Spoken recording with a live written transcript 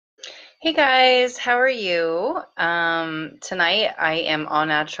Hey guys, how are you? Tonight I am all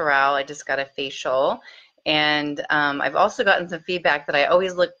natural. I just got a facial, and I've also gotten some feedback that I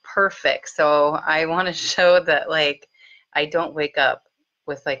always look perfect. So I want to show that I don't wake up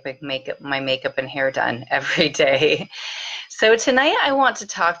with my makeup and hair done every day. So tonight I want to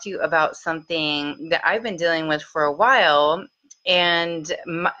talk to you about something that I've been dealing with for a while, and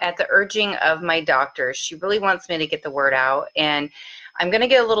at the urging of my doctor, she really wants me to get the word out, and I'm going to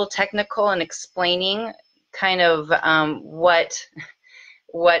get a little technical in explaining kind of what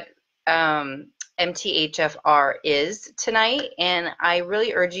MTHFR is tonight, and I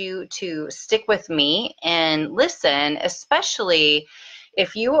really urge you to stick with me and listen, especially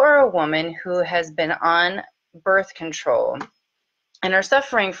if you are a woman who has been on birth control and are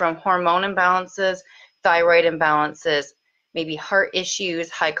suffering from hormone imbalances, thyroid imbalances, maybe heart issues,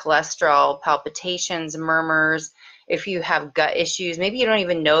 high cholesterol, palpitations, murmurs. If you have gut issues, maybe you don't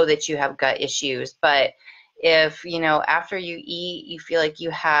even know that you have gut issues, but if after you eat you feel like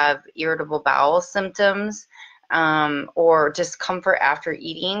you have irritable bowel symptoms, or discomfort after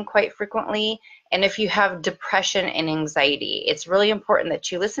eating quite frequently, and if you have depression and anxiety, it's really important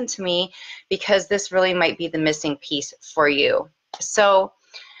that you listen to me because this really might be the missing piece for you. So,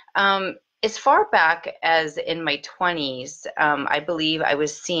 as far back as in my 20s, I believe I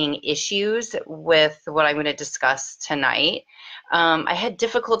was seeing issues with what I'm going to discuss tonight. I had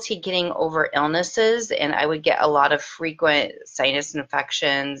difficulty getting over illnesses, and I would get a lot of frequent sinus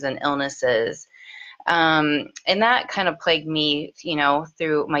infections and illnesses. And that kind of plagued me,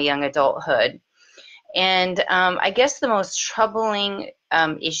 through my young adulthood. And I guess the most troubling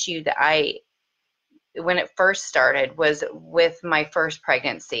issue that when it first started, was with my first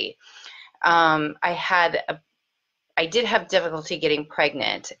pregnancy. I did have difficulty getting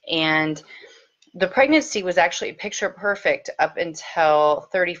pregnant, and the pregnancy was actually picture perfect up until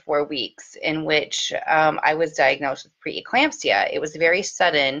 34 weeks, in which I was diagnosed with preeclampsia. It was very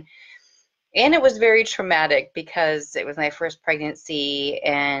sudden, and it was very traumatic because it was my first pregnancy,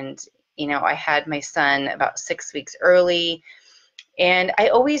 and I had my son about 6 weeks early. And I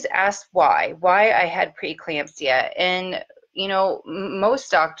always asked why I had preeclampsia. And,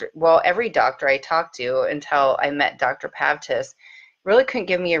 every doctor I talked to until I met Dr. Pavtis really couldn't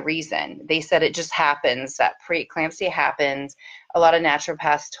give me a reason. They said it just happens, that preeclampsia happens. A lot of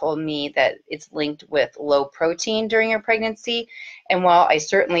naturopaths told me that it's linked with low protein during your pregnancy. And while I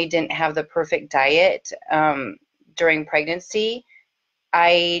certainly didn't have the perfect diet during pregnancy,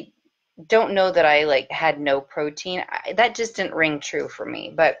 I don't know that I had no protein. That just didn't ring true for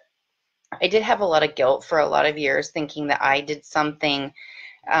me. But I did have a lot of guilt for a lot of years, thinking that I did something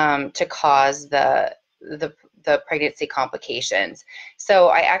to cause the pregnancy complications. So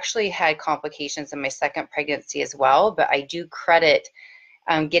I actually had complications in my second pregnancy as well, but I do credit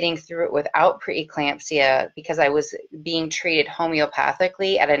getting through it without preeclampsia because I was being treated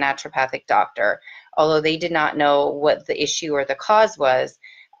homeopathically at a naturopathic doctor, although they did not know what the issue or the cause was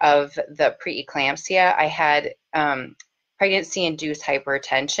of the preeclampsia. I had pregnancy-induced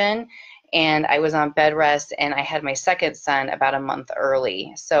hypertension, and I was on bed rest, and I had my second son about a month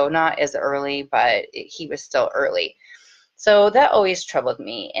early. So not as early, but he was still early. So that always troubled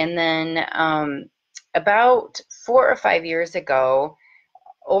me. And then about 4 or 5 years ago,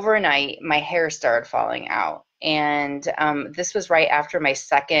 overnight, my hair started falling out. And this was right after my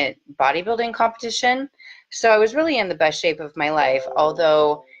second bodybuilding competition. So I was really in the best shape of my life,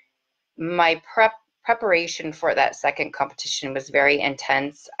 although my preparation for that second competition was very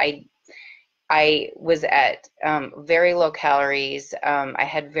intense. I was at very low calories. I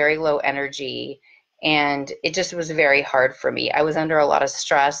had very low energy, and it just was very hard for me. I was under a lot of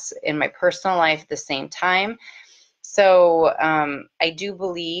stress in my personal life at the same time. So I do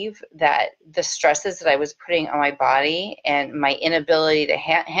believe that the stresses that I was putting on my body and my inability to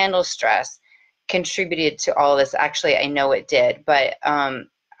handle stress contributed to all this. Actually, I know it did, but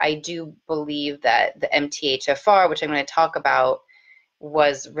I do believe that the MTHFR, which I'm going to talk about,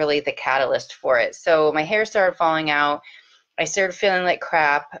 was really the catalyst for it. So my hair started falling out. I started feeling like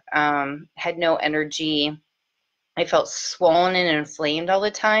crap, had no energy. I felt swollen and inflamed all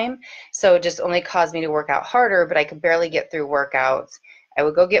the time. So it just only caused me to work out harder, but I could barely get through workouts. I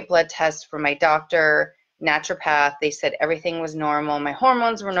would go get blood tests from my doctor, naturopath. They said everything was normal. My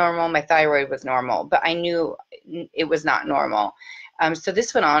hormones were normal. My thyroid was normal, but I knew it was not normal. So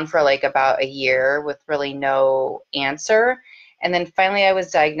this went on for about a year with really no answer. And then finally I was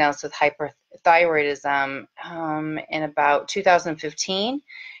diagnosed with hyperthyroidism in about 2015.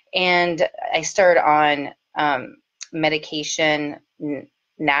 And I started on medication,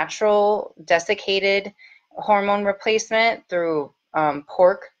 natural desiccated hormone replacement through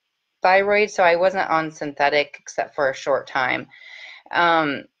pork thyroid, so I wasn't on synthetic except for a short time.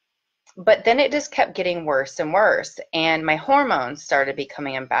 Um, but then it just kept getting worse and worse, and my hormones started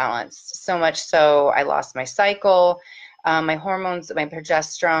becoming imbalanced, so much so I lost my cycle. My hormones, my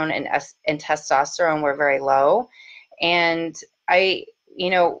progesterone and testosterone were very low, and I,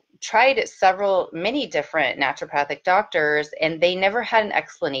 tried many different naturopathic doctors, and they never had an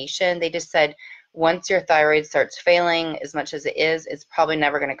explanation. They just said, once your thyroid starts failing as much as it is, it's probably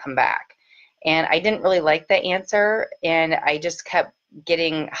never going to come back. And I didn't really like that answer, and I just kept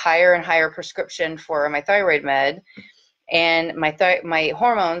getting higher and higher prescription for my thyroid med, and my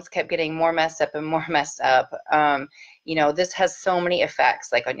hormones kept getting more messed up and more messed up. This has so many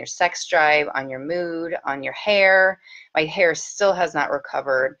effects, like on your sex drive, on your mood, on your hair. My hair still has not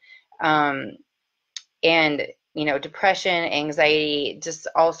recovered. And depression, anxiety, just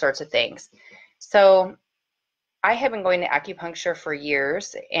all sorts of things. So I have been going to acupuncture for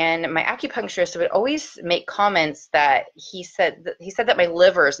years, and my acupuncturist would always make comments that he said that my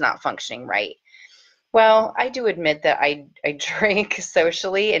liver is not functioning right. Well, I do admit that I drink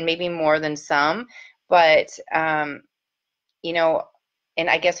socially, and maybe more than some, but and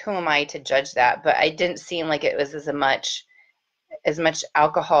I guess who am I to judge that? But it didn't seem like it was as much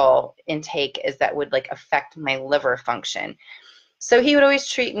alcohol intake as that would like affect my liver function. So he would always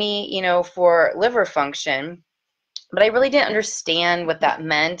treat me, for liver function, but I really didn't understand what that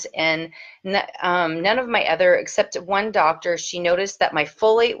meant. And none of my other, except one doctor, she noticed that my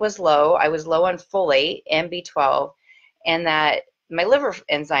folate was low. I was low on folate and B12, and that my liver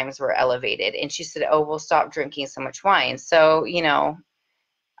enzymes were elevated. And she said, oh, we'll stop drinking so much wine. So,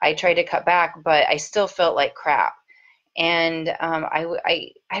 I tried to cut back, but I still felt like crap. And I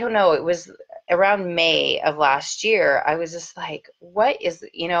don't know, it was around May of last year, I was just like, what is,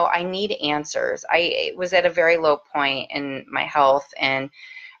 I need answers. I was at a very low point in my health, and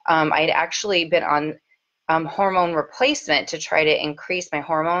I'd actually been on hormone replacement to try to increase my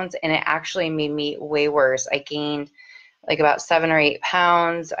hormones, and it actually made me way worse. I gained like about 7 or 8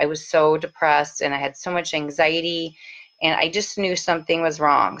 pounds. I was so depressed, and I had so much anxiety, and I just knew something was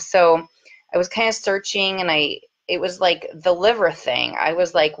wrong. So I was kind of searching, and it was like the liver thing. I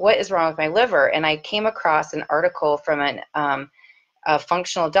was like, what is wrong with my liver? And I came across an article from a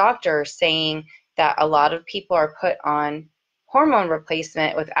functional doctor saying that a lot of people are put on hormone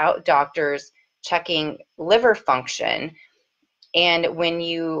replacement without doctors checking liver function. And when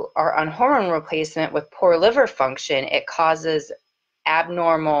you are on hormone replacement with poor liver function, it causes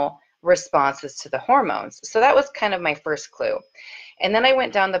abnormal responses to the hormones. So that was kind of my first clue. And then I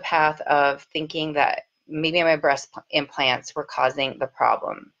went down the path of thinking that maybe my breast implants were causing the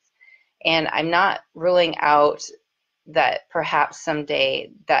problem. And I'm not ruling out that perhaps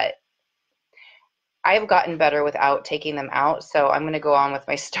someday that I've gotten better without taking them out. So I'm going to go on with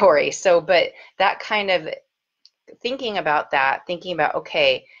my story. But that kind of thinking about,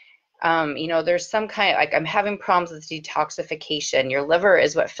 okay, there's some kind of, like, I'm having problems with detoxification. Your liver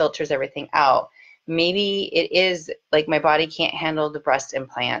is what filters everything out. Maybe it is like my body can't handle the breast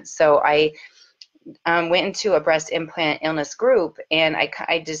implant. So I went into a breast implant illness group, and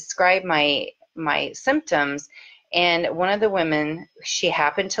I described my symptoms, and one of the women, she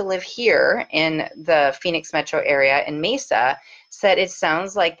happened to live here in the Phoenix metro area in Mesa, said it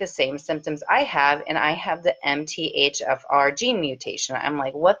sounds like the same symptoms I have, and I have the Mthfr gene mutation. I'm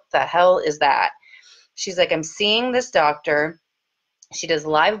like, what the hell is that? She's like, I'm seeing this doctor. She does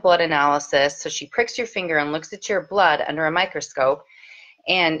live blood analysis, so she pricks your finger and looks at your blood under a microscope,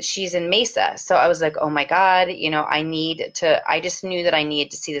 and she's in Mesa. So I was like, oh my God, I just knew that I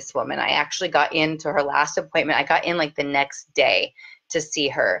needed to see this woman. I actually got into her last appointment. I got in like the next day to see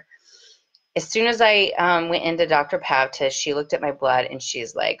her. As soon as I went into Dr. Pavtis, she looked at my blood, and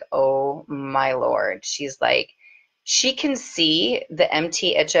she's like, oh my Lord. She's like, she can see the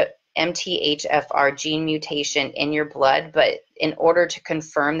MTHFR gene mutation in your blood, but in order to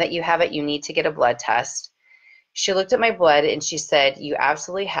confirm that you have it, you need to get a blood test. She looked at my blood, and she said, you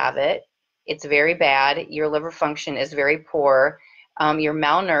absolutely have it. It's very bad. Your liver function is very poor. You're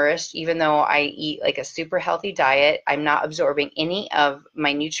malnourished. Even though I eat like a super healthy diet, I'm not absorbing any of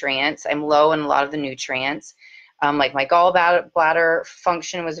my nutrients. I'm low in a lot of the nutrients. Like my gallbladder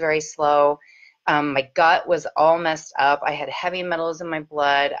function was very slow. My gut was all messed up. I had heavy metals in my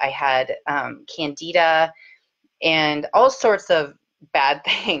blood. I had candida and all sorts of bad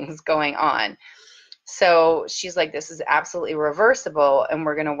things going on. So she's like, this is absolutely reversible, and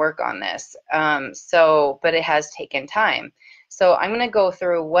we're going to work on this. But it has taken time. So I'm going to go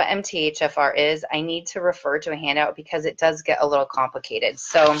through what MTHFR is. I need to refer to a handout because it does get a little complicated.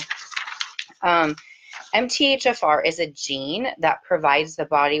 So MTHFR is a gene that provides the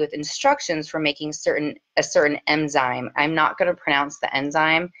body with instructions for making a certain enzyme. I'm not going to pronounce the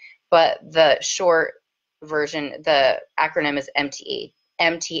enzyme, but the short version, the acronym is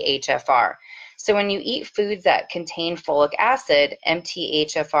MTHFR. So when you eat foods that contain folic acid,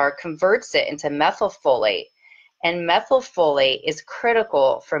 MTHFR converts it into methylfolate, and methylfolate is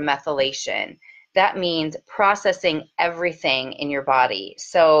critical for methylation. That means processing everything in your body.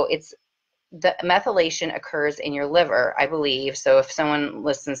 So the methylation occurs in your liver, I believe. So if someone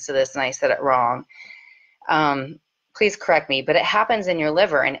listens to this and I said it wrong, please correct me, but it happens in your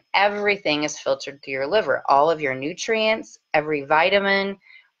liver, and everything is filtered through your liver. All of your nutrients, every vitamin,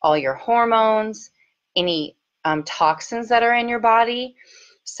 all your hormones, any toxins that are in your body.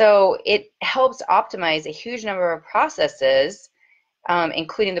 So it helps optimize a huge number of processes,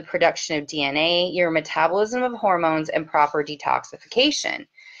 including the production of DNA, your metabolism of hormones, and proper detoxification.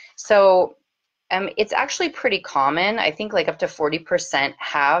 So it's actually pretty common. I think like up to 40%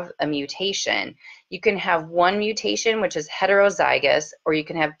 have a mutation. You can have one mutation, which is heterozygous, or you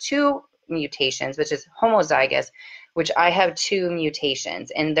can have two mutations, which is homozygous, which I have two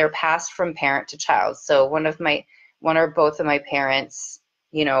mutations, and they're passed from parent to child. So one or both of my parents,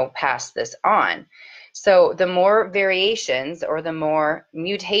 passed this on. So the more variations or the more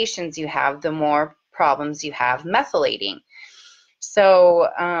mutations you have, the more problems you have methylating. So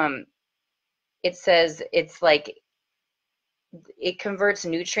it says it's like it converts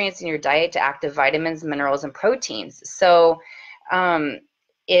nutrients in your diet to active vitamins, minerals, and proteins. So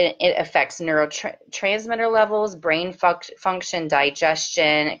it affects neurotransmitter levels, brain function,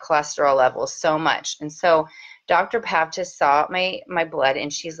 digestion, cholesterol levels, so much. And so Dr. Pavtis saw my blood,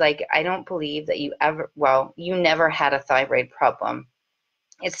 and she's like, I don't believe that you never had a thyroid problem.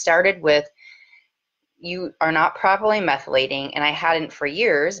 It started with you are not properly methylating, and I hadn't for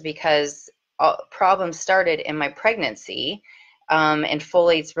years because problems started in my pregnancy, and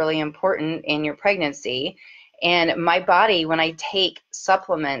folate's really important in your pregnancy. And my body, when I take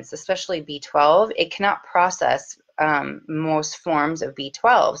supplements, especially B12, it cannot process most forms of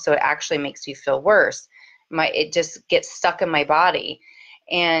B12, so it actually makes me feel worse. It just gets stuck in my body.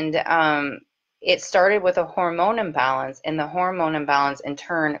 And it started with a hormone imbalance, and the hormone imbalance in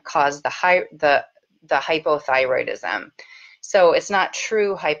turn caused the hypothyroidism. So it's not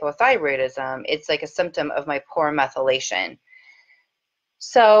true hypothyroidism. It's like a symptom of my poor methylation.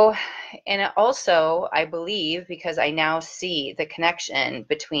 So, and also I believe, because I now see the connection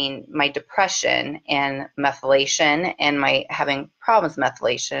between my depression and methylation and my having problems with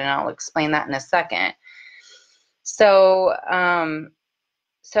methylation, and I'll explain that in a second. So,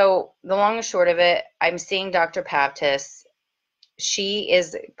 so the long and short of it, I'm seeing Dr. Pavtis. She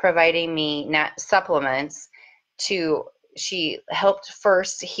is providing me supplements she helped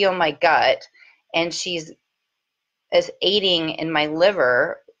first heal my gut, and she's aiding in my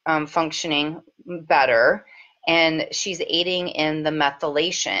liver functioning better, and she's aiding in the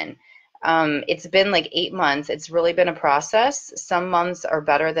methylation. It's been like 8 months. It's really been a process. Some months are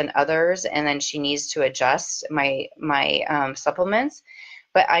better than others, and then she needs to adjust my supplements.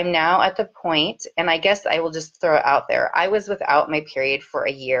 But I'm now at the point, and I guess I will just throw it out there. I was without my period for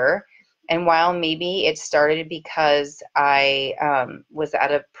a year, and while maybe it started because I was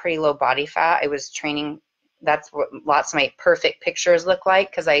at a pretty low body fat, I was training. That's what lots of my perfect pictures look like,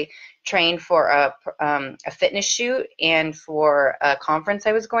 because I trained for a fitness shoot and for a conference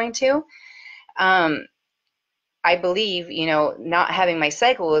I was going to. I believe, not having my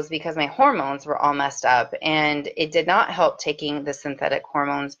cycle was because my hormones were all messed up, and it did not help taking the synthetic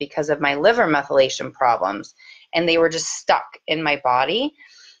hormones because of my liver methylation problems, and they were just stuck in my body.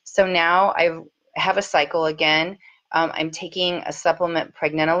 So now I have a cycle again. I'm taking a supplement,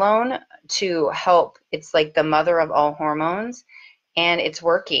 pregnenolone, to help. It's like the mother of all hormones, and it's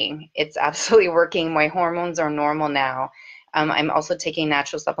working. It's absolutely working. My hormones are normal now. I'm also taking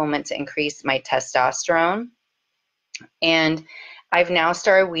natural supplement to increase my testosterone. And I've now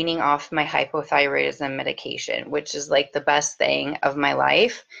started weaning off my hypothyroidism medication, which is like the best thing of my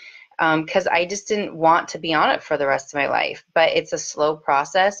life, because I just didn't want to be on it for the rest of my life. But it's a slow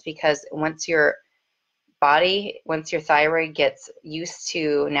process, because once your thyroid gets used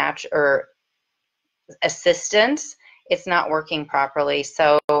to natural or assistance, it's not working properly.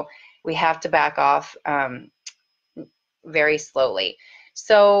 So we have to back off very slowly.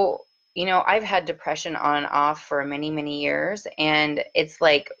 So I've had depression on and off for many, many years, and it's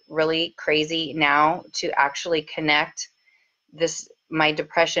like really crazy now to actually connect my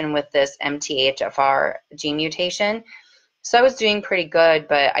depression with this MTHFR gene mutation. So I was doing pretty good,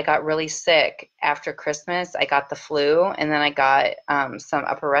 but I got really sick after Christmas. I got the flu, and then I got some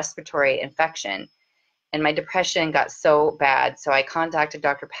upper respiratory infection. and my depression got so bad. So I contacted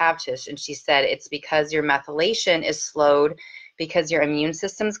Dr. Pavtis, and she said it's because your methylation is slowed because your immune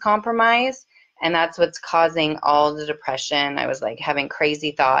system's compromised, and that's what's causing all the depression. I was like having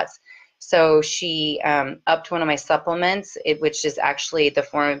crazy thoughts. So she upped one of my supplements, which is actually the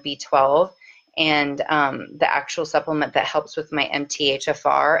form of B12, and the actual supplement that helps with my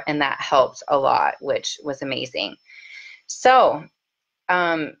MTHFR, and that helped a lot, which was amazing. So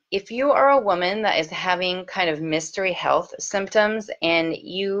if you are a woman that is having kind of mystery health symptoms and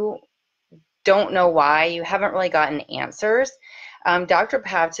you don't know why, you haven't really gotten answers, Dr.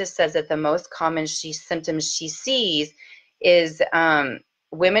 Pavtis says that the most common symptoms she sees is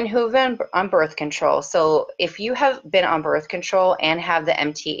women who've been on birth control. So if you have been on birth control and have the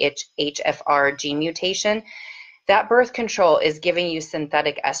MTHFR gene mutation, that birth control is giving you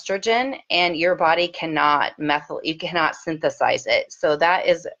synthetic estrogen, and your body cannot you cannot synthesize it. So that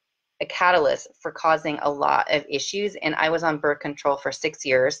is a catalyst for causing a lot of issues. And I was on birth control for 6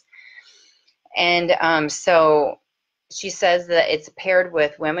 years. And so she says that it's paired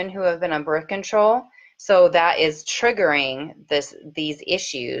with women who have been on birth control. So that is triggering these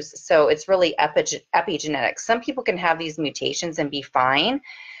issues. So it's really epigenetic. Some people can have these mutations and be fine,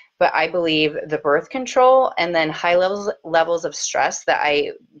 but I believe the birth control and then high levels of stress that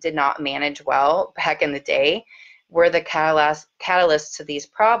I did not manage well back in the day were the catalyst to these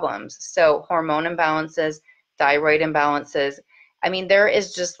problems. So hormone imbalances, thyroid imbalances. I mean, there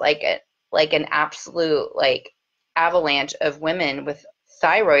is just like an absolute avalanche of women with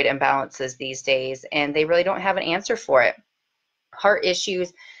thyroid imbalances these days, and they really don't have an answer for it. Heart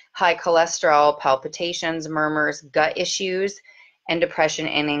issues, high cholesterol, palpitations, murmurs, gut issues, and depression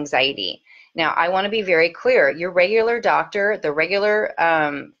and anxiety. Now, I want to be very clear. Your regular doctor, the regular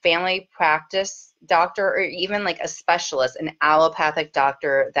family practice doctor, or even like a specialist, an allopathic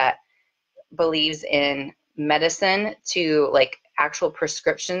doctor that believes in medicine to like actual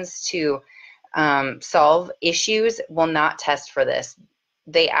prescriptions to solve issues, will not test for this.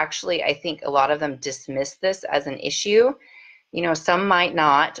 They actually, I think a lot of them dismiss this as an issue. You know, some might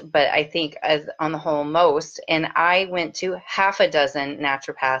not, but I think as on the whole, most. And I went to half a dozen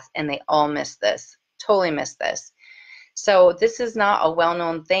naturopaths, and they all missed this, totally missed this. So this is not a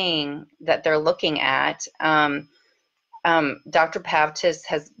well-known thing that they're looking at. Dr. Pavtis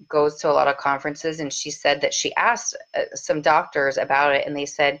goes to a lot of conferences, and she said that she asked some doctors about it, and they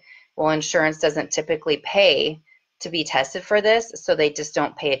said, well, insurance doesn't typically pay to be tested for this, so they just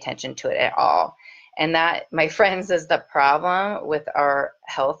don't pay attention to it at all. And that, my friends, is the problem with our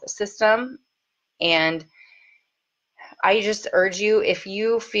health system. And I just urge you, if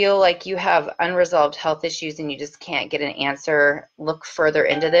you feel like you have unresolved health issues and you just can't get an answer, look further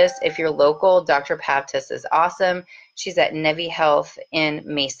into this. If you're local, Dr. Pavtis is awesome. She's at Nevi Health in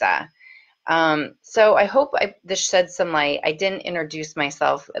Mesa. So I hope this shed some light. I didn't introduce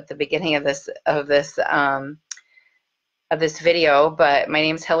myself at the beginning of this video, but my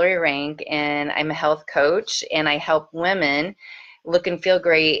name's Hillary Rank, and I'm a health coach, and I help women look and feel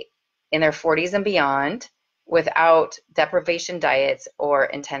great in their 40s and beyond without deprivation diets or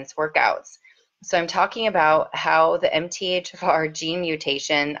intense workouts. So I'm talking about how the MTHFR gene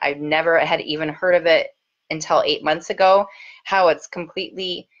mutation, I never had even heard of it until 8 months ago, how it's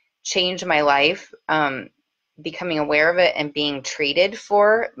completely changed my life, becoming aware of it and being treated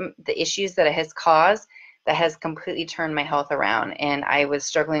for the issues that it has caused. That has completely turned my health around. And I was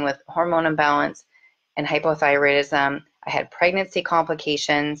struggling with hormone imbalance and hypothyroidism. I had pregnancy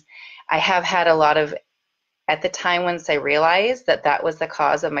complications. I have had a lot of, at the time once I realized that that was the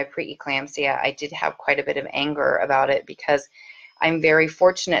cause of my preeclampsia, I did have quite a bit of anger about it, because I'm very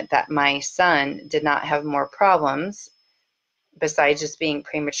fortunate that my son did not have more problems besides just being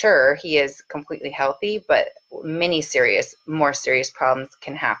premature. He is completely healthy, but many more serious problems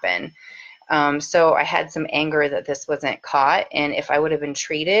can happen. So I had some anger that this wasn't caught, and if I would have been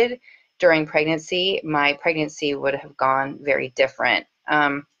treated during pregnancy, my pregnancy would have gone very different.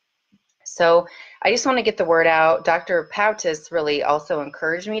 So I just want to get the word out. Dr. Pavtis really also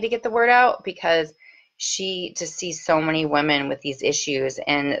encouraged me to get the word out, because she just sees so many women with these issues,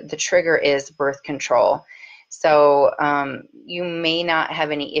 and the trigger is birth control. So you may not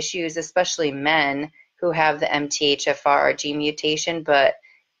have any issues, especially men who have the MTHFR gene mutation, but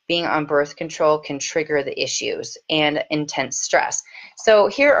being on birth control can trigger the issues and intense stress. So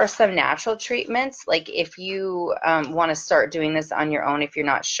here are some natural treatments, like if you want to start doing this on your own if you're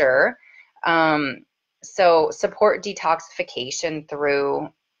not sure. So support detoxification through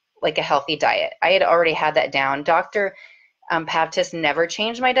like a healthy diet. I had already had that down. Dr. Pavtis never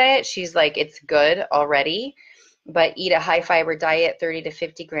changed my diet. She's like, it's good already. but eat a high fiber diet, 30 to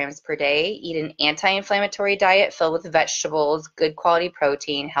 50 grams per day. Eat an anti-inflammatory diet filled with vegetables, good quality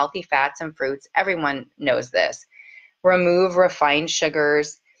protein, healthy fats, and fruits. Everyone knows this. Remove refined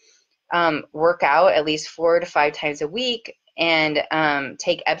sugars. Work out at least 4 to 5 times a week, and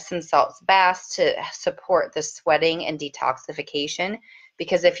take Epsom salts baths to support the sweating and detoxification.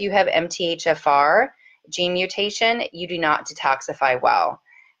 Because if you have MTHFR gene mutation, you do not detoxify well.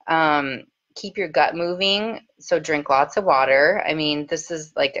 Keep your gut moving, so drink lots of water. I mean, this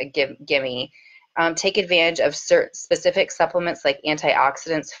is like a gimme. Take advantage of certain specific supplements like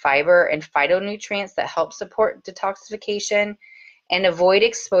antioxidants, fiber, and phytonutrients that help support detoxification, and avoid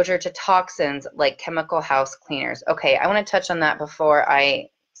exposure to toxins like chemical house cleaners. Okay, I want to touch on that before I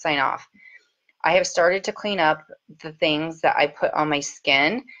sign off. I have started to clean up the things that I put on my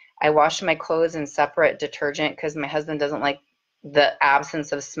skin. I wash my clothes in separate detergent because my husband doesn't like the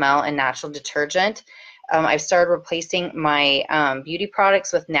absence of smell and natural detergent. I've started replacing my beauty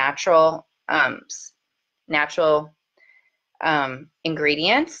products with natural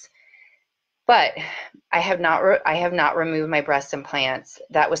ingredients, but I have not removed my breast implants.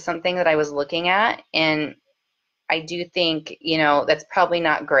 That was something that I was looking at, and I do think, you know, that's probably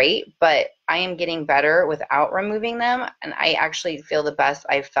not great, but I am getting better without removing them, and I actually feel the best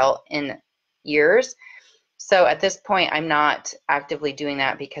I've felt in years. So at this point, I'm not actively doing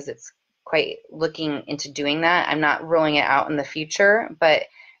that because it's quite looking into doing that. I'm not ruling it out in the future, but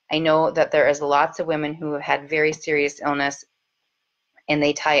I know that there is lots of women who have had very serious illness and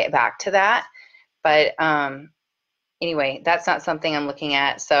they tie it back to that. But anyway, that's not something I'm looking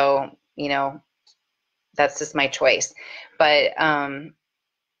at. So, you know, that's just my choice. But I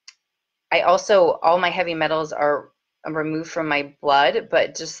also, all my heavy metals are removed from my blood,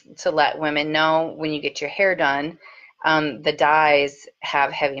 but just to let women know, when you get your hair done, the dyes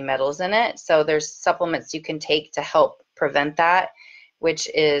have heavy metals in it. So there's supplements you can take to help prevent that, which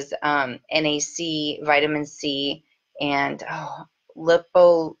is NAC, vitamin C, and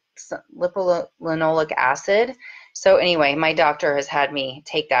lipolenic acid. So anyway, my doctor has had me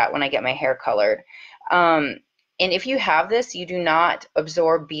take that when I get my hair colored. And if you have this, you do not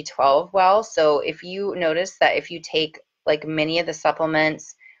absorb B12 well. So if you notice that if you take like many of the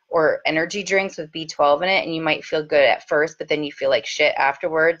supplements or energy drinks with B12 in it, and you might feel good at first, but then you feel like shit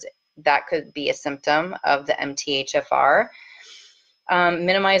afterwards, that could be a symptom of the MTHFR.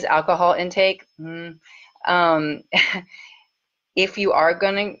 Minimize alcohol intake. If you are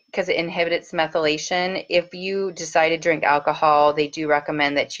going to, because it inhibits methylation, if you decide to drink alcohol, they do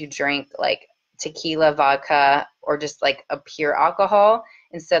recommend that you drink like tequila, vodka, or just like a pure alcohol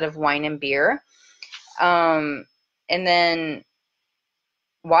instead of wine and beer. And then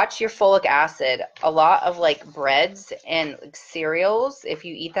watch your folic acid. A lot of like breads and like cereals, if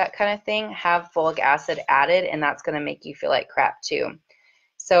you eat that kind of thing, have folic acid added, and that's going to make you feel like crap too.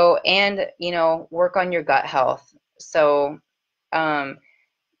 So, and you know, work on your gut health. So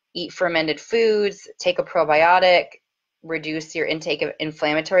eat fermented foods, take a probiotic, reduce your intake of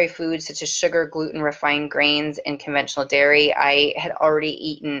inflammatory foods such as sugar, gluten, refined grains, and conventional dairy. I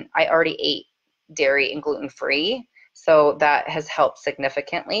already ate dairy and gluten-free, so that has helped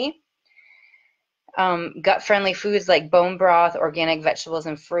significantly. Gut-friendly foods like bone broth, organic vegetables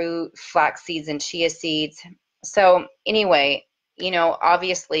and fruit, flax seeds and chia seeds. So anyway, you know,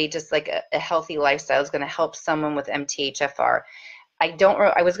 obviously just like a healthy lifestyle is going to help someone with MTHFR.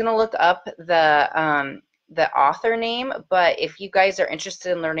 I was going to look up the author name, but if you guys are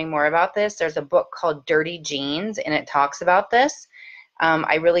interested in learning more about this, there's a book called Dirty Genes, and it talks about this.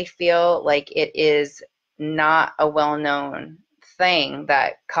 I really feel like it is not a well-known thing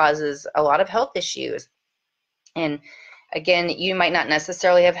that causes a lot of health issues. And again, you might not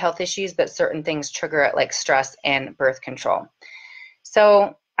necessarily have health issues, but certain things trigger it, like stress and birth control.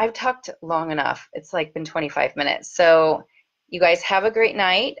 So I've talked long enough. It's like been 25 minutes. So you guys have a great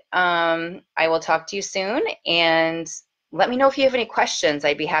night. I will talk to you soon, and let me know if you have any questions.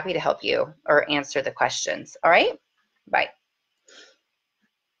 I'd be happy to help you or answer the questions. All right? Bye.